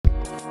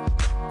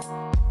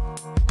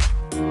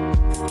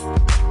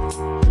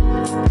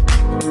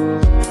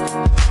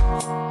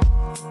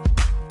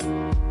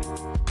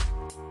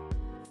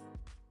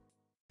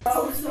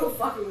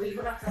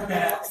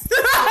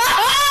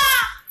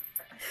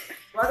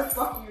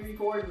fucking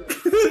recording them.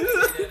 We're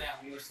doing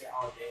that weird shit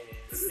all day.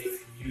 It's making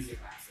music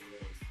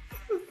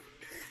afterwards.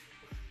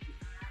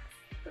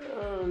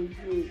 Oh,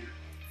 shit.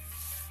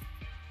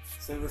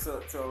 Say what's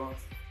up, Charles.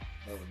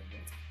 No, no, no.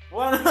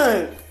 Why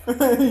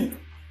not?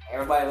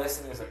 Everybody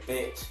listening is a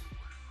bitch.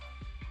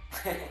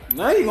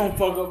 Now you gonna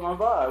fuck up my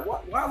vibe.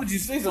 Why would you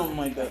say something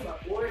like That's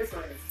that? my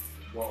boyfriend.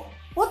 Whoa.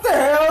 What the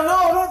hell?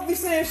 No, don't be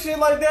saying shit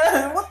like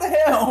that. What the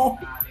hell?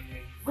 Nah,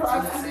 nigga. Bro, I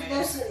think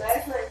that shit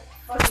last night.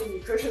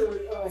 Fucking Christian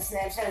was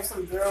Snapchat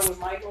some girl with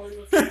Michael in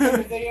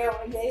the video,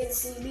 and they didn't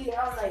see me.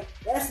 I was like,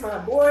 "That's my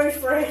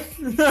boyfriend."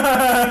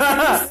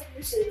 That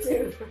shit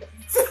too.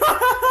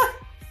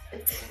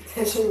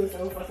 That shit was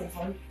so fucking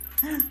funny.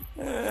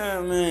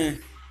 Yeah, man.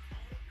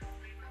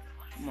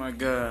 Oh my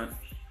god.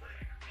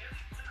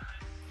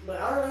 But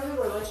I don't know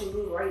if they'll let you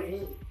move right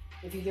in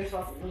if you just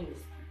off the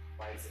wings.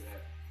 Why is it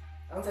that?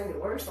 I don't think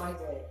it works like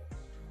that.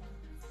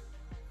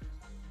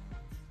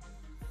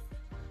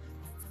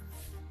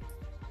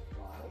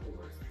 Wow, I hope it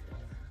works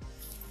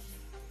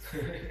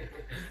like that.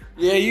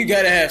 Yeah, you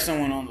gotta have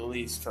someone on the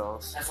leash,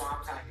 Charles. That's why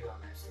I'm trying to get on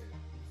that shit.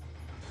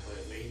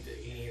 But you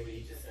didn't hear what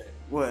he just said.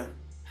 What?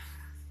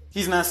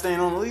 He's not staying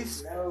on the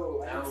leash?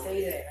 No, I didn't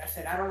say that. I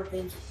said I don't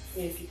think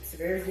if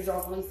Severus gets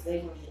off the wings, they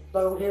can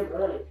throw him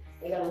on it.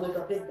 They gotta look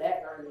up his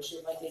background and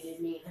shit like they did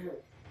me and him.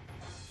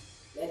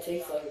 That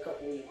takes like a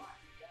couple weeks.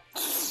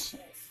 That's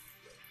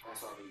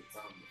why we were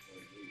talking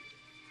before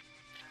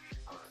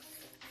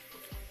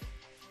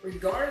we leave.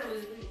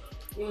 Regardless,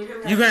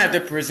 You're gonna have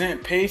to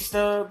present pay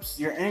stubs,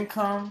 your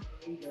income.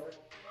 Wait.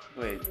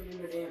 I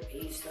remember damn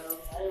pay stubs.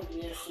 I didn't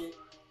do that shit.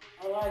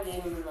 All I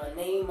gave them my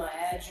name, my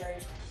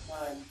address,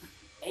 my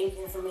bank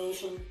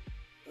information,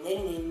 and they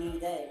didn't even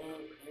need that. And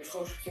their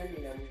social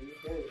security number.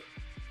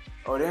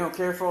 Oh, they don't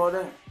care for all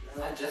that?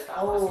 I just got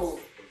my social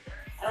security.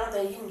 I don't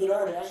think you can get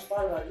on it. I just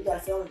thought about it. You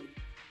gotta tell me.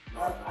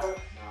 No, I'm not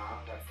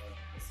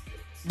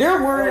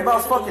They're worried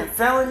about fucking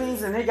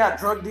felonies and they got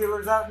drug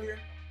dealers out here.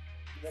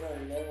 They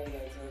don't know they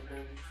got drug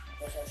dealers.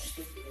 That's how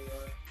stupid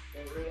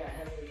they are. They got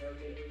heavily drug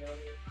dealers out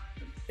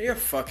here. They're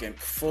fucking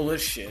full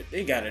of shit.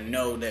 They gotta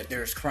know that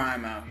there's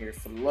crime out here,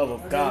 for the love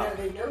of God.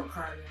 They know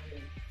crime out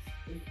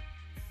here.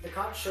 The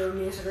cops showed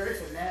me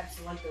Severus and maps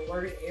of like the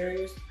worst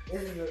areas.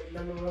 This is the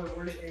number one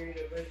worst area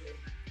to live in.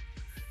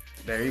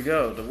 There you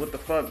go. What the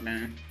fuck,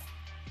 man?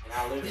 And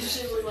I live in This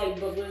that shit look like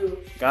Baloo.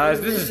 Guys,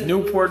 this is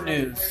Newport Baloo,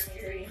 News. worst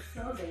area.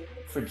 I was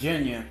like,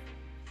 Virginia.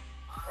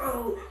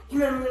 bro, you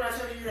remember when I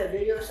showed you that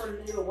video of some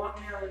nigga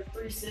walking around with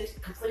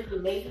 3-6 completely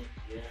naked?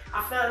 Yeah.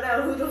 I found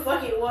out who the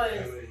fuck it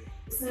was.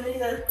 It's the nigga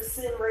that was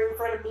sitting right in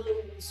front of me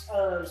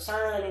and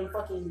signing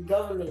fucking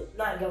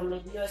not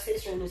government, U.S.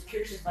 history in this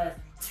Pierce's class.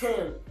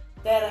 Tim.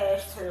 That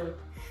ass Tim.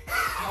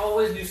 I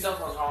always knew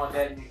something was wrong with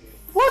that nigga.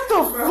 What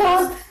the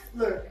fuck?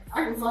 Look,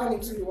 I can find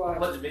it to you watch.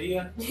 What, the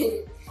video?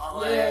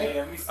 Oh,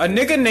 Yeah. we see A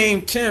nigga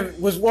named Tim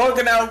was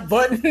walking out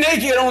butt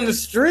naked on the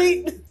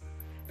street?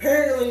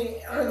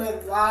 Apparently, I don't know,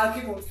 a lot of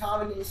people with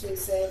commenting and shit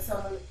said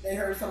they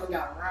heard someone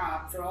got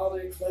robbed for all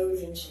their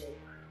clothes and shit.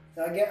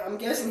 So I'm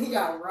guessing he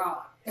got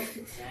robbed. Damn.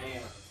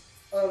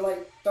 On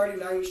like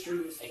 39th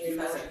Street. Hey, can you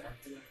pass that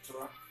to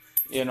Rob?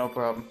 Yeah, no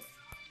problem.